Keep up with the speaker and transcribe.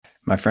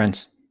My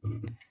friends,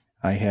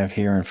 I have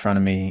here in front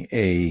of me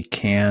a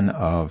can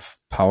of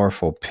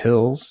powerful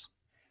pills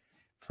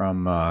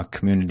from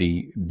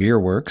Community Beer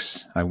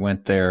Works. I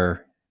went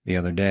there the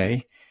other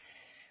day,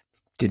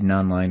 did an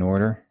online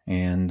order,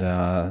 and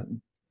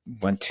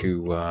went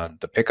to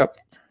the pickup.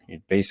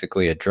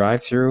 Basically a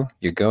drive-through.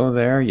 You go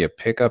there, you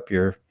pick up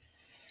your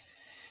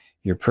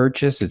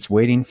purchase. It's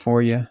waiting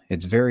for you.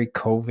 It's very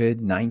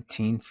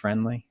COVID-19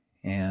 friendly,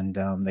 and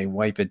they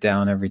wipe it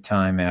down every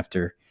time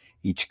after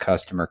each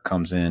customer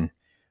comes in.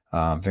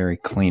 Very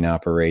clean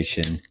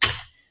operation.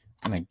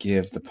 I'm going to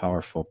give the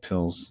powerful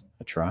pills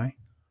a try.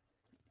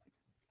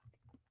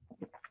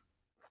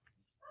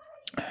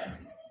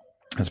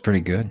 That's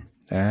pretty good.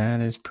 That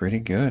is pretty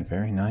good.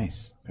 Very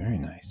nice. Very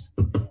nice.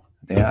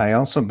 Yeah, I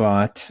also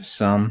bought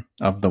some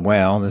of the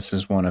whale. This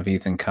is one of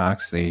Ethan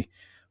Cox, the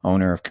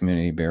owner of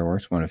Community Beer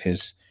Works, one of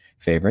his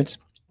favorites.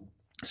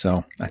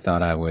 So I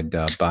thought I would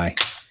buy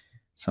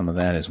some of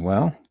that as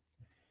well.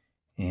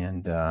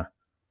 And,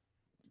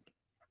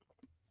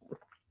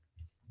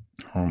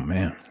 oh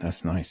man,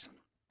 that's nice.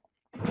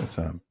 It's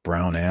a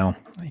brown ale.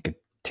 You could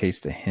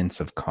taste the hints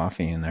of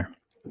coffee in there.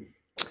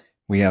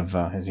 We have,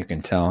 as you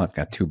can tell, I've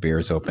got two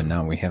beers open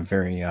now. We have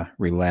very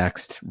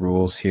relaxed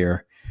rules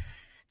here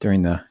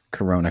during the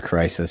Corona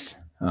crisis.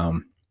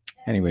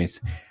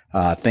 Anyways,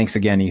 thanks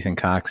again, Ethan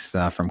Cox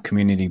from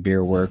Community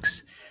Beer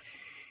Works.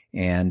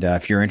 And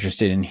if you're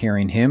interested in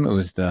hearing him, it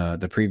was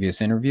the previous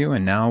interview.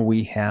 And now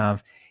we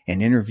have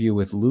an interview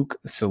with Luke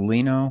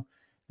Cellino,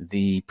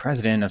 the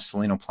president of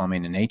Cellino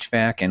Plumbing and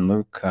HVAC. And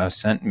Luke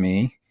sent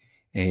me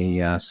a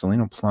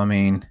Cellino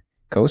Plumbing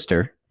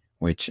coaster,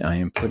 which I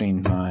am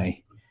putting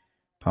my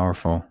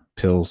powerful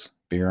pills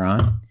beer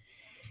on.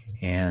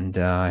 And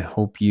I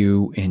hope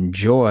you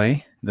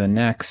enjoy the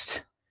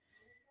next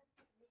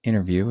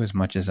interview as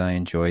much as I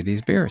enjoy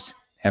these beers.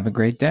 Have a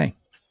great day.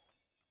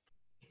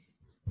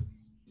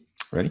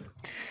 Ready?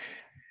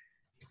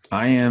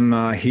 I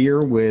am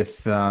here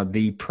with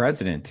the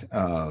president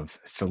of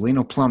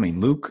Cellino Plumbing,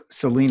 Luke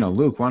Cellino.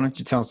 Luke, why don't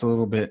you tell us a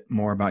little bit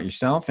more about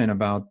yourself and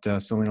about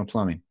Cellino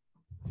Plumbing?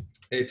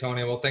 Hey,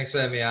 Tony. Well, thanks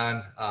for having me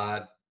on.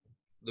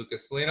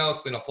 Lucas Cellino,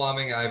 Cellino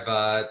Plumbing.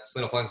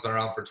 Cellino Plumbing's been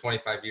around for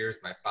 25 years.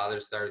 My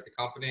father started the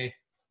company.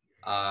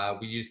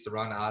 We used to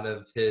run out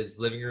of his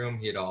living room.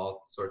 He had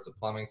all sorts of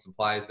plumbing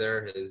supplies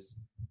there.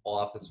 His whole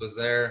office was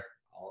there,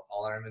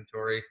 all our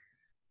inventory.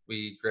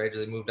 We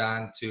gradually moved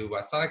on to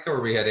West Seneca,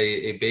 where we had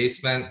a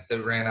basement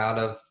that ran out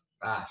of,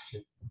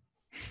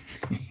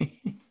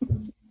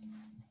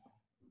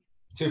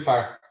 too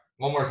far.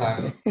 One more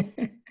time. All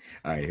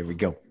right, here we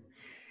go.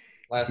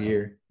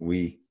 Here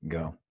we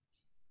go.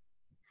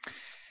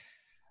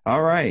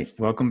 All right,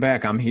 welcome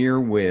back. I'm here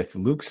with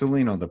Luke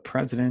Cellino, the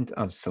president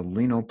of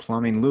Cellino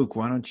Plumbing. Luke,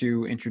 why don't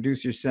you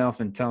introduce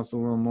yourself and tell us a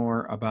little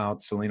more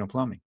about Cellino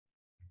Plumbing?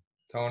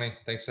 Tony,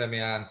 thanks for having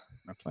me on.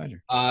 My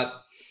pleasure.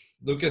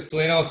 Lucas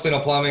Cellino, Cellino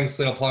Plumbing.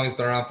 Cellino Plumbing's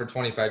been around for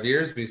 25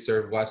 years. We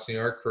serve West New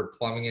York for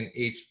plumbing and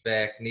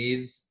HVAC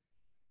needs.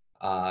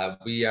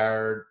 We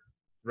are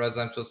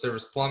residential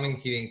service plumbing,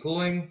 heating, and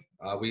cooling.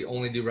 We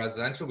only do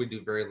residential. We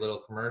do very little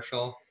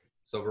commercial.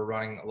 So we're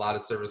running a lot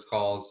of service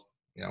calls,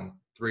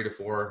 3 to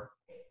 4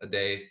 a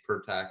day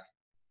per tech.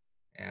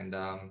 And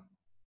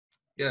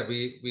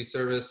we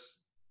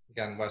service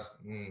again West.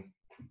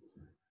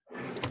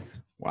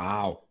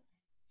 Wow.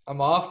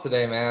 I'm off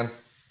today, man.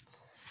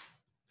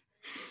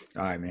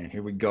 All right, man,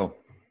 here we go.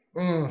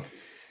 All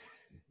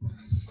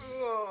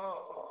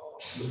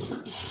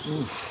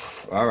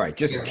right,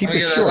 just keep it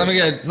short. Let me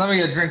get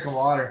a drink of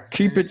water.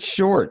 Keep it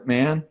short,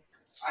 man.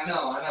 I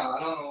know. I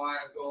don't know why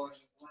I'm going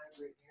right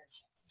here.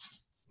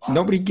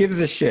 Nobody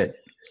gives a shit.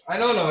 I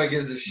know nobody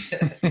gives a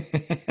shit. Have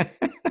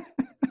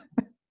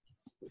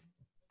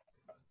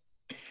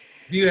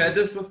you had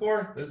this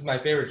before? This is my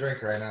favorite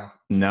drink right now.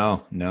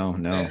 No.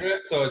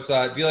 So it's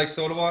do you like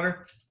soda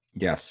water?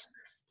 Yes.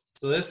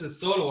 So this is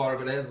soda water,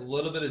 but it has a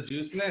little bit of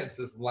juice in it. It's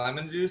this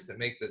lemon juice. It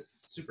makes it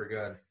super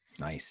good.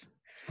 Nice.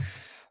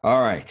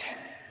 All right.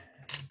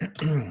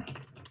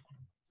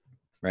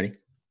 Ready?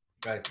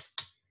 Right.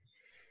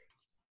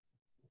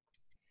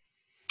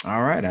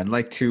 All right. I'd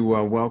like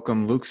to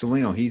welcome Luke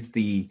Cellino. He's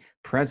the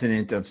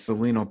president of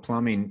Cellino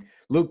Plumbing.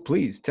 Luke,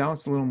 please tell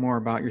us a little more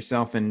about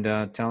yourself and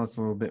tell us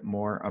a little bit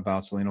more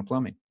about Cellino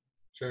Plumbing.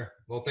 Sure.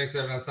 Well, thanks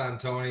for having us on,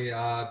 Tony.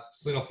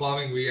 Cellino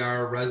Plumbing, we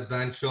are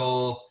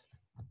residential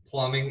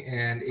plumbing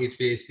and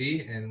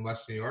HVAC in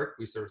West New York.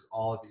 We service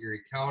all of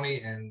Erie County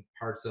and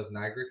parts of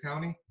Niagara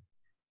County.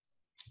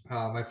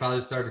 My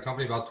father started the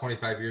company about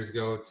 25 years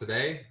ago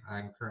today.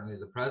 I'm currently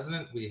the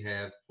president. We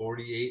have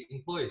 48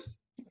 employees.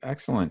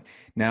 Excellent.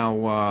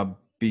 Now,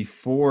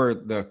 before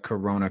the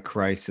Corona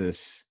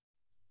crisis,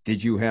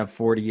 did you have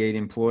 48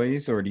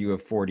 employees or do you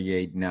have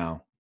 48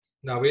 now?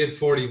 No, we had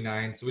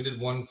 49. So we did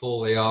one full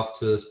layoff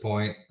to this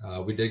point.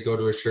 We did go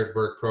to a shared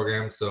work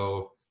program.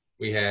 So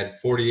we had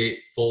 48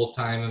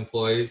 full-time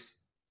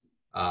employees,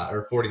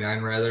 or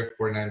 49 rather,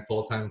 49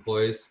 full-time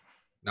employees.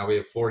 Now we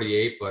have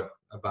 48, but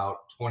about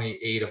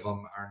 28 of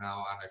them are now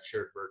on a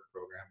shared work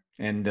program.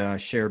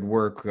 And shared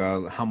work,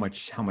 how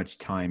much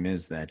time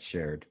is that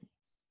shared?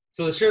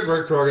 So the shared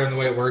work program, the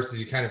way it works is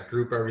you kind of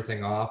group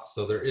everything off.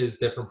 So there is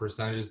different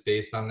percentages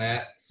based on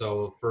that.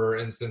 So for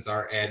instance,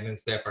 our admin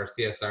staff, our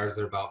CSRs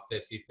are about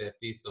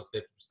 50-50. So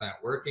 50%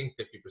 working,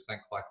 50%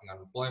 collecting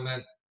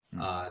unemployment.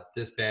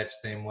 Dispatch,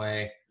 same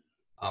way.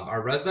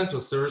 Our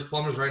residential service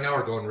plumbers right now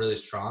are going really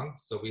strong.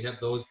 So we have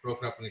those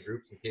broken up into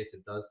groups in case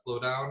it does slow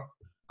down.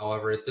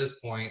 However, at this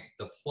point,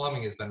 the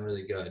plumbing has been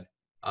really good.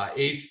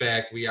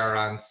 HVAC, we are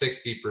on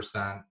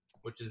 60%,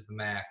 which is the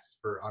max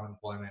for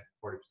unemployment,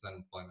 40%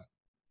 employment.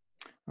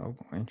 Oh,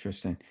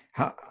 interesting.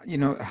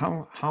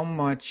 How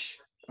much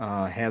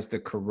has the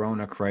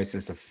Corona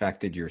crisis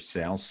affected your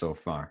sales so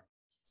far?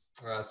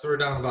 So we're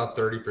down about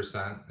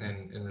 30%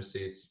 in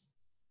receipts.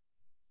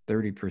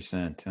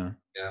 30%, huh?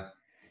 Yeah.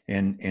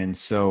 And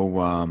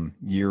so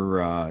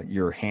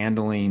you're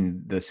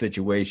handling the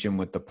situation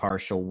with the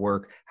partial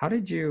work. How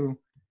did you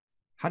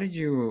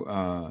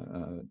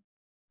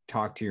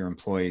talk to your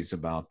employees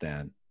about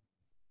that?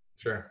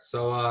 Sure.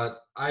 So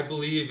I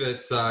believe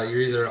it's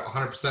you're either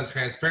 100%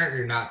 transparent or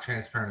you're not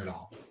transparent at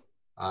all.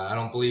 I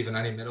don't believe in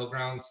any middle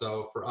ground.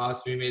 So for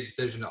us, we made a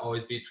decision to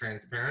always be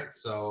transparent.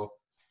 So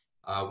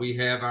we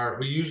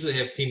usually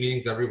have team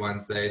meetings every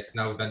Wednesday. So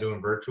now we've been doing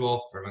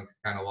virtual where everyone can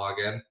kind of log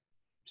in,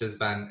 which has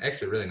been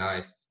actually really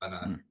nice. It's been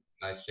a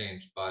nice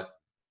change. But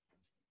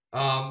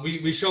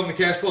we show them the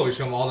cash flow. We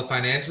show them all the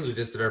financials. We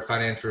just did our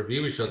financial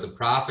review. We showed the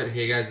profit.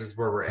 Hey guys, this is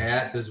where we're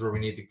at. This is where we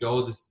need to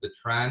go. This is the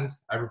trend.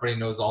 Everybody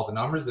knows all the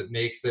numbers. It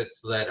makes it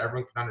so that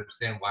everyone can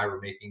understand why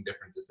we're making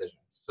different decisions.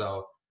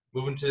 So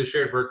moving to the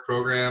shared work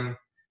program,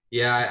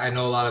 yeah, I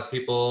know a lot of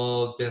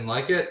people didn't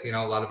like it. You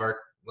know, a lot of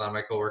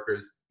my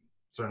coworkers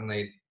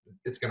certainly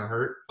it's going to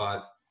hurt,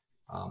 but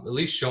at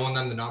least showing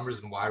them the numbers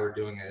and why we're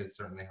doing it has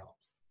certainly helped.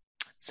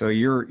 So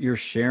you're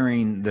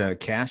sharing the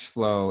cash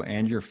flow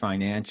and your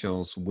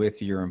financials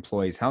with your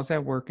employees. How's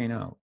that working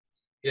out?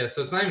 Yeah,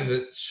 so it's not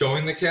even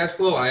showing the cash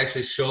flow. I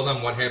actually show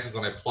them what happens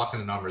when I pluck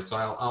in the numbers. So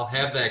I'll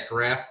have that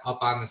graph up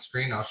on the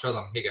screen. I'll show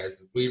them, hey guys,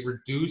 if we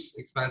reduce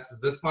expenses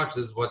this much,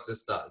 this is what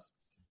this does.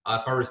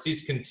 If our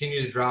receipts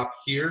continue to drop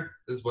here,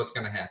 this is what's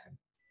going to happen.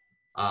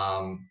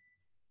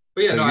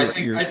 But yeah, So no,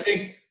 I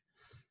think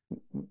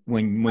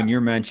when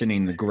you're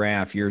mentioning the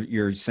graph,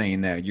 you're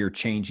saying that you're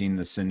changing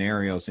the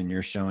scenarios and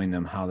you're showing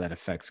them how that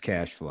affects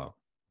cash flow.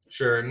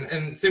 sure,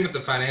 and same with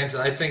the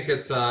financial. I think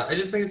it's I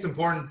just think it's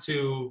important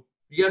to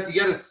you got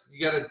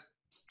to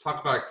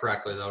talk about it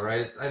correctly though,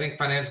 right? I think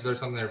financials are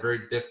something that are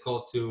very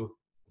difficult to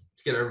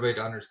get everybody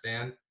to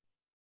understand.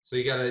 So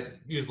you got to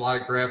use a lot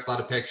of graphs, a lot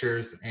of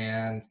pictures,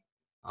 and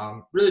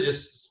really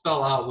just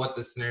spell out what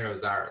the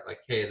scenarios are. Like,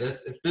 hey,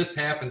 if this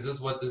happens, this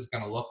is what this is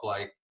going to look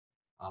like.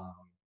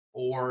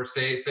 Or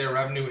say a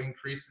revenue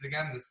increases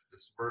again, this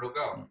is where it'll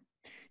go.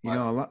 You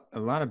know, a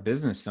lot of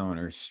business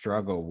owners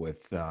struggle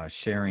with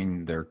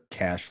sharing their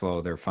cash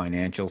flow, their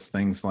financials,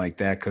 things like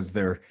that, because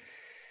they're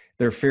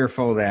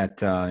fearful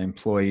that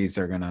employees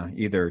are going to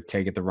either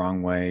take it the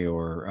wrong way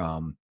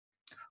or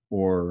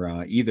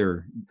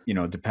either,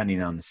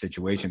 depending on the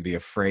situation, be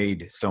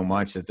afraid so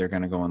much that they're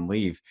going to go and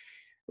leave.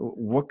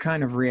 What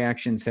kind of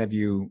reactions have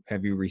you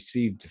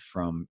received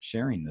from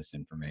sharing this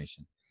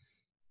information?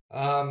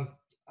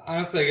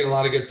 Honestly, I get a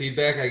lot of good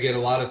feedback. I get a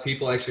lot of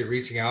people actually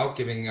reaching out,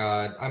 giving.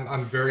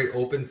 I'm very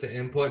open to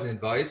input and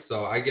advice,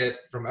 so I get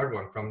from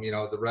everyone, from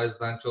the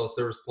residential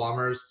service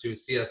plumbers to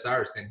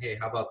CSR, saying, "Hey,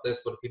 how about this?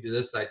 What if we do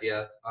this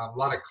idea?" A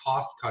lot of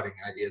cost cutting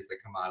ideas that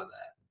come out of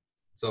that.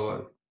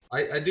 So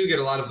I do get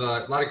a lot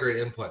of great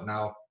input.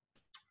 Now,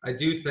 I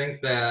do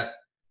think that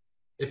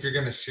if you're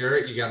going to share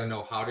it, you got to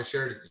know how to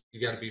share it.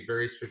 You got to be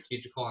very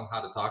strategical on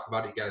how to talk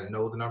about it. You got to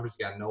know the numbers.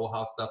 You got to know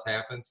how stuff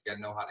happens. You got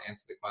to know how to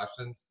answer the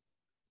questions.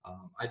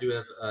 I do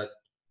have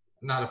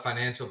not a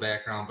financial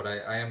background, but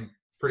I am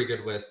pretty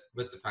good with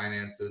the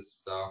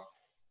finances. So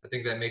I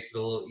think that makes it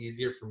a little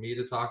easier for me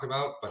to talk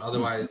about. But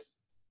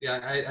otherwise,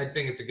 yeah, I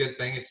think it's a good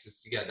thing. It's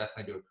just you got to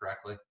definitely do it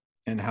correctly.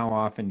 And how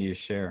often do you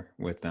share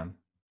with them?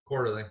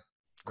 Quarterly.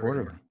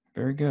 Quarterly.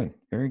 Very good.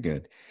 Very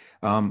good.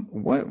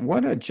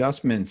 What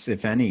adjustments,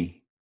 if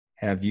any,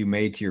 have you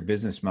made to your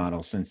business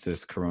model since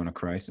this Corona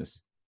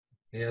crisis?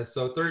 Yeah,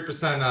 so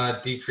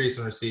 30% decrease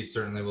in receipts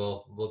certainly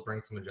will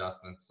bring some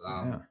adjustments.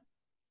 Yeah.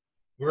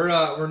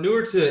 We're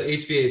newer to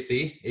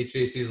HVAC.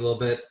 HVAC is a little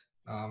bit.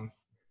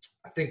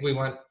 I think we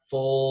went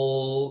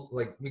full.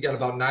 Like we got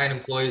about 9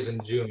 employees in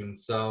June,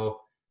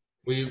 so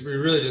we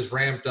really just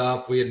ramped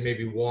up. We had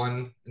maybe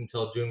 1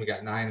 until June. We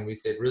got 9, and we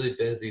stayed really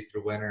busy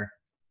through winter.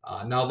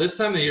 Now this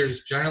time of the year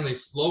is generally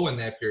slow in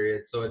that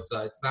period, so it's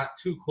not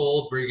too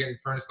cold where you're getting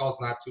furnace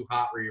calls, not too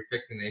hot where you're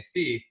fixing the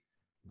AC.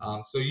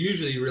 So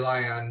usually you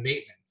rely on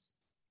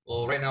maintenance.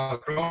 Well, right now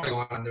with Corona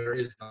going on, there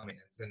is no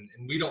maintenance, and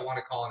we don't want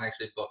to call and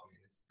actually book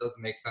maintenance. It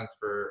doesn't make sense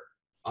for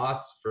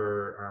us,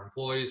 for our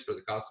employees, for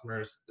the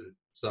customers.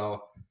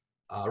 So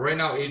right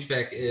now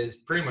HVAC is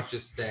pretty much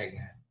just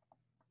stagnant,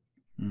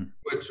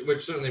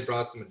 which certainly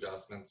brought some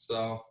adjustments.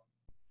 So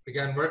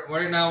again,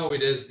 right now what we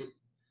did is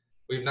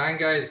We have 9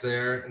 guys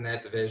there in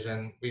that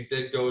division. We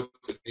did go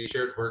to the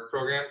shared work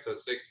program, so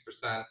it's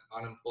 60%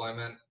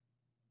 unemployment,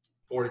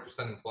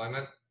 40%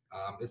 employment.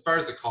 As far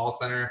as the call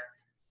center,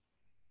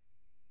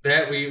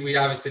 that we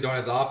obviously don't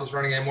have the office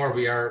running anymore.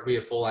 We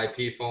have full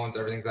IP phones.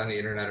 Everything's on the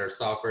internet. Our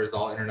software is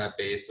all internet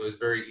based, so it's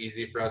very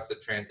easy for us to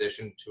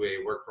transition to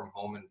a work from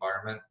home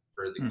environment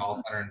for the call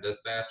center and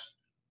dispatch.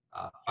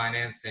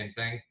 Finance, same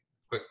thing.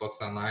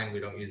 QuickBooks Online. We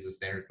don't use the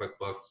standard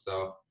QuickBooks,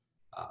 so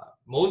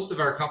most of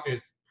our company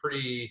is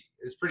pretty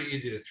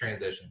easy to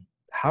transition.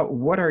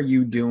 What are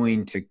you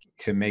doing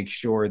to make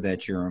sure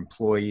that your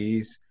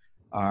employees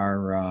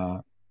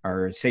are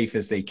as safe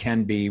as they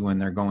can be when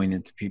they're going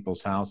into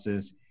people's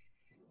houses?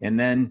 And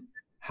then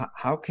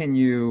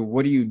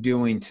what are you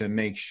doing to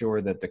make sure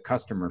that the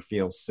customer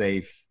feels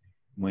safe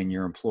when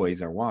your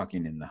employees are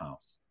walking in the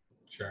house?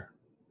 Sure.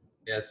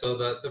 Yeah, so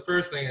the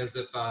first thing is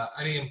if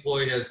any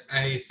employee has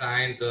any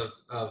signs of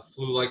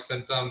flu-like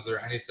symptoms or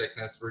any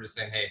sickness, we're just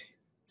saying, hey,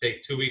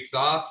 take 2 weeks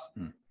off,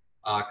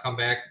 come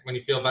back. When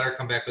you feel better,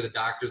 come back with a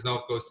doctor's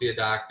note, go see a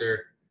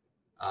doctor.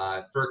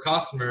 For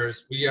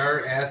customers, we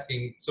are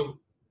asking, so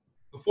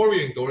before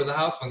we even go to the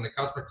house, when the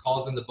customer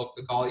calls in to book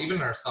the call, even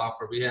in our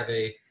software, we have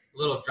a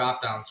little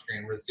drop-down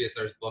screen where the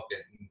CSRs book it,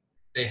 and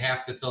they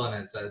have to fill in.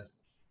 It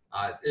says,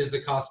 does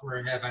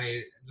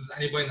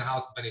anybody in the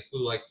house have any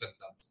flu-like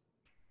symptoms?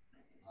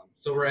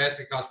 So we're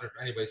asking customers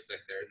if anybody's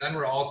sick there. Then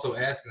we're also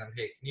asking them,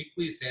 hey, can you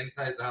please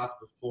sanitize the house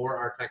before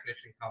our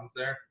technician comes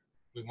there?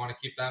 We want to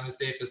keep them as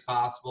safe as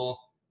possible.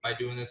 By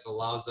doing this,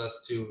 allows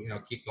us to,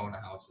 keep going to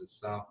houses.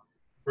 So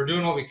we're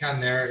doing what we can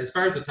there. As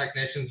far as the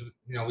technicians,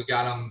 we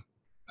got them,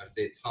 I'd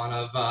say a ton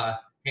of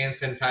hand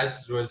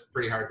sanitizers, which was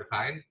pretty hard to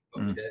find,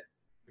 but we did.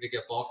 We did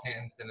get bulk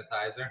hand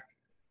sanitizer.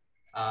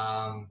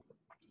 A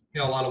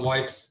lot of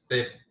wipes. They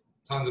have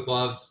tons of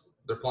gloves.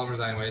 They're plumbers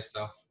anyway,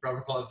 so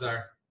rubber gloves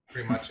are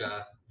pretty much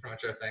our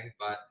thing.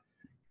 But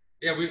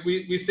yeah,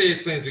 we stay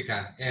as clean as we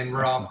can, and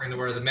we're offering to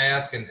wear the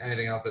mask and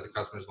anything else that the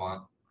customers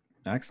want.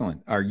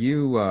 Excellent. Are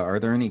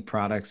there any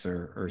products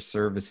or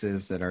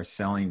services that are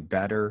selling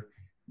better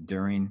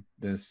during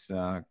this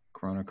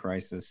Corona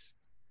crisis?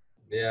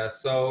 Yeah,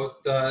 so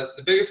the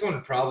biggest one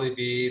would probably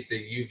be the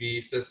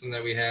UV system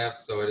that we have.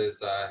 So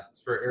it's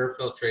for air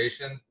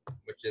filtration,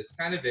 which is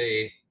kind of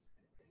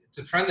it's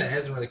a trend that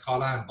hasn't really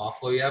caught on in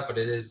Buffalo yet, but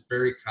it is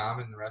very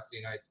common in the rest of the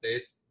United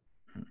States.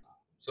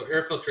 So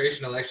air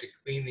filtration will actually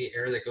clean the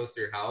air that goes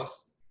through your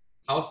house.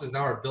 Houses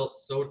now are built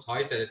so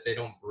tight that they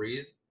don't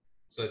breathe.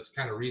 So it's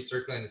kind of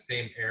recirculating the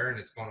same air and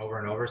it's going over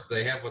and over. So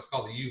they have what's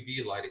called the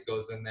UV light. It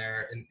goes in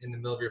there in the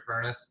middle of your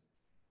furnace,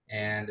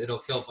 and it'll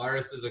kill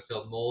viruses, it'll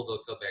kill mold,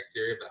 it'll kill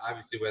bacteria. But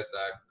obviously with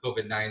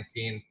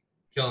COVID-19,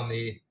 killing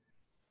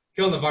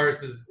the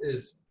viruses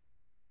is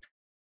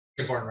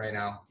important right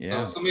now.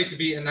 Yeah. So somebody could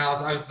be in the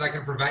house. Obviously, it's not going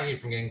to prevent you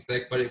from getting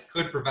sick, but it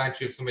could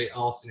prevent you if somebody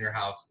else in your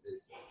house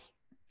is sick.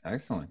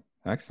 Excellent.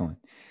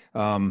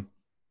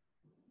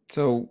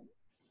 So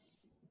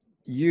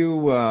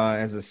you,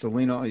 as a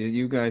Cellino,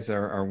 you guys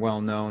are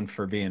well known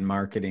for being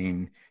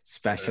marketing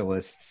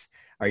specialists.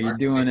 Are you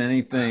doing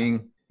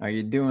anything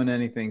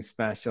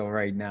special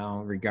right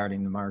now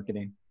regarding the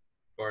marketing?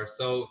 Of course.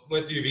 So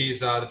with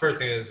UVs, the first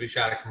thing is we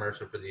shot a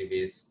commercial for the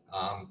UVs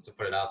to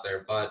put it out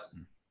there. But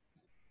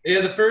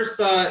yeah, the first,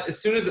 as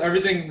soon as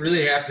everything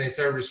really happened, they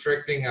started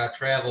restricting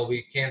travel.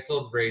 We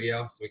canceled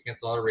radio, so we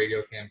canceled all our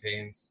radio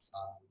campaigns.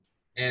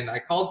 And I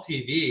called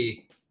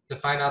TV to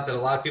find out that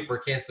a lot of people are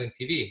canceling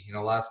TV. A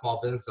lot of small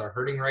businesses are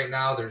hurting right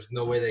now. There's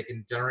no way they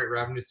can generate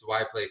revenue, so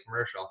why play a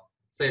commercial?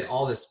 So they had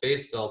all this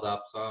space filled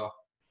up. So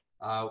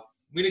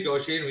we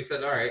negotiated and we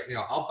said, all right,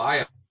 I'll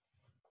buy it.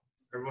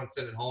 Everyone's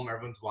sitting at home.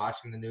 Everyone's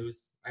watching the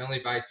news. I only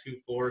buy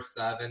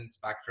 247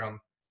 Spectrum.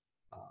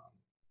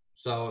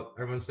 So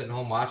everyone's sitting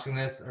home watching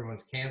this.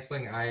 Everyone's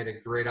canceling. I had a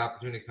great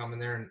opportunity to come in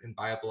there and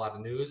buy up a lot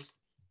of news.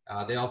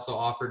 They also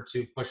offered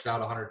to push it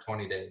out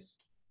 120 days.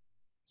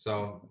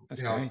 So,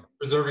 great.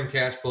 Preserving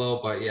cash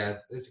flow, but yeah,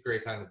 it's a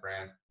great time to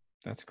brand.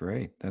 That's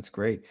great.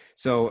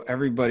 So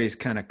everybody's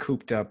kind of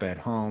cooped up at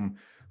home.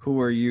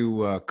 Who are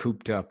you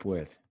cooped up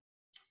with?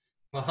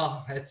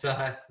 Well, it's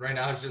right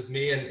now it's just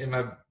me and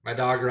my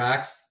dog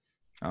Rex.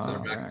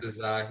 So Rex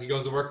is he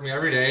goes to work with me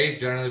every day.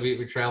 Generally,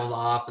 we travel to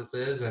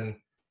offices and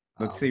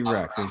let's see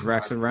Rex. Is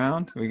Rex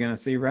around? Are we gonna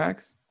see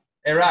Rex?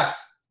 Hey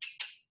Rex,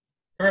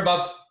 come here,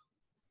 Bubs.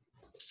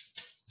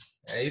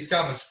 Hey, he's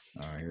coming.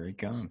 Oh, here he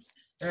comes.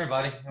 Come here,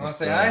 buddy. You want to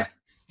say hi?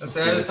 Let's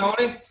say hi to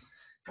Tony.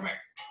 Come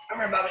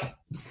here, Bubby.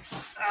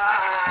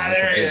 That's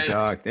there he is.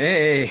 Dog.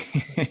 Hey,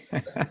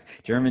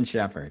 German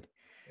Shepherd.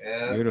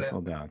 Yeah,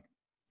 beautiful dog.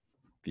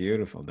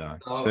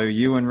 So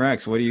you and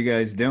Rex, what are you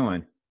guys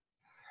doing?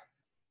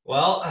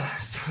 Well,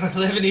 so I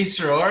live in East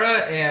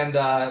Aurora, and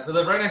we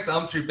live right next to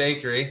Elm Street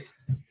Bakery.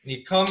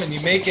 You come and you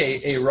make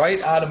a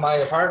right out of my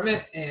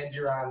apartment, and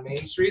you're on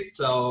Main Street.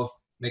 So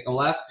make a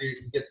left, you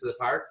get to the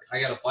park.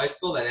 I got a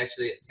bicycle that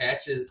actually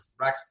attaches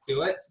Rex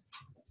to it.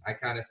 I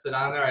kind of sit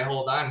on there, I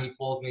hold on, and he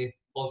pulls me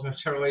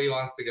whichever way he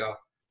wants to go.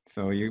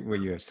 So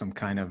you have some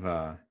kind of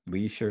a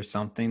leash or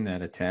something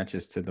that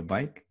attaches to the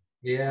bike?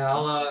 Yeah,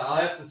 I'll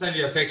have to send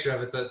you a picture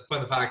of it to put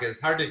in the pocket. It's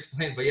hard to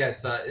explain, but yeah,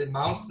 it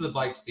mounts to the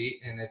bike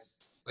seat, and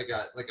it's like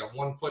a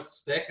 1 foot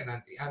stick, and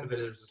at the end of it,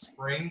 there's a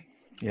spring.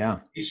 Yeah.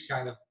 Each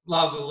kind of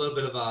allows a little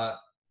bit of a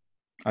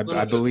I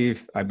little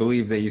bit.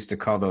 believe they used to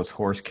call those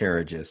horse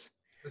carriages.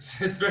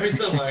 It's very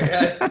similar.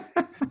 Yeah,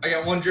 I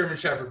got one German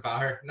Shepherd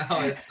power. No,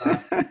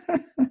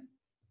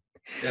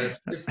 yeah,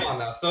 it's fun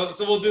though. So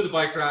we'll do the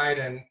bike ride,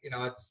 and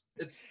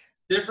it's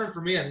different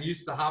for me. I'm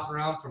used to hopping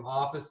around from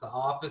office to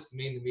office to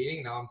meeting to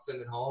meeting. Now I'm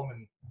sitting at home,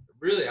 and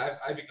really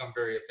I've become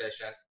very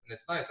efficient, and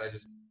it's nice. I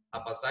just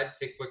hop outside,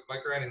 take a quick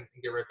bike ride, and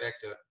get right back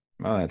to it.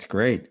 Oh, that's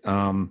great.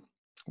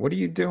 What are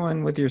you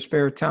doing with your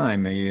spare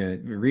time? Are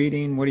you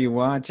reading? What are you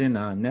watching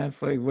on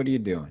Netflix? What are you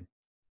doing?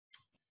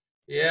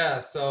 Yeah,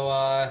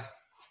 so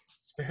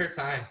spare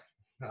time.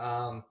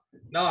 Um,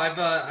 no,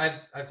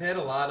 I've had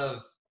a lot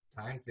of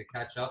time to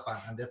catch up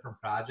on different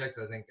projects.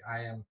 I think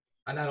I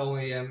not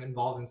only am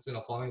involved in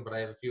Cellino Plumbing, but I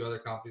have a few other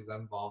companies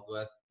I'm involved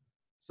with.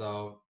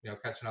 So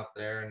catching up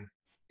there and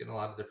getting a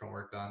lot of different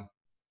work done.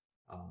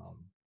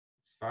 Um,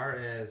 as far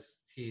as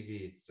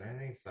TV, is there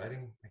anything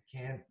exciting? I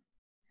can't.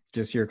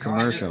 Just your No,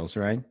 I just commercials,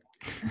 right?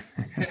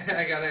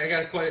 I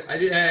got quite.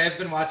 I've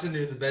been watching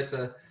news a bit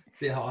to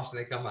see how often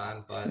they come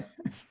on, but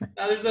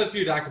there's a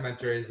few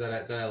documentaries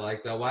that I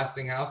like. The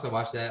Westinghouse, I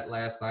watched that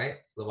last night.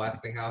 It's the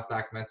Westinghouse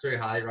documentary.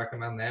 I highly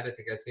recommend that. I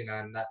think I've seen it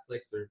on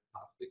Netflix or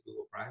possibly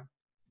Google Prime.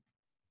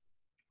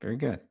 Very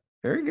good.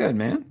 Very good,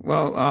 man.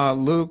 Well,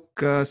 Luke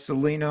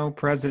Cellino,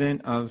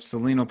 president of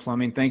Cellino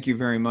Plumbing, thank you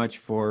very much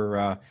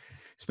for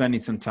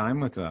spending some time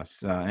with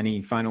us.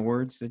 Any final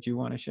words that you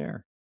want to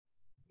share?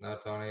 No,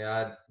 Tony,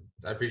 I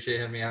appreciate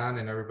having me on,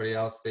 and everybody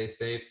else stay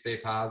safe, stay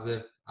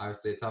positive.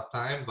 Obviously, a tough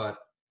time, but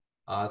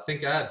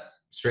think ahead.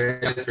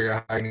 Strategize for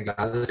your hiring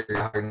guys, for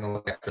your hiring to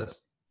look after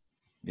this.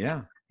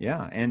 Yeah,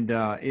 yeah. And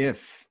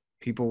if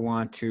people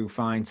want to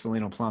find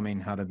Cellino Plumbing,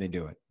 how do they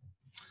do it?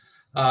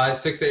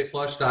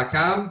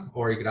 68flush.com,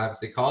 or you can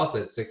obviously call us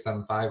at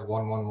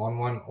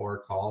 675-1111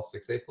 or call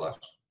 68flush.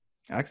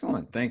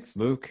 Excellent. Thanks,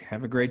 Luke.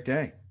 Have a great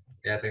day.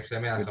 Yeah, thanks for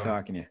having me on, Good Tony.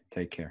 talking to you.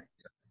 Take care.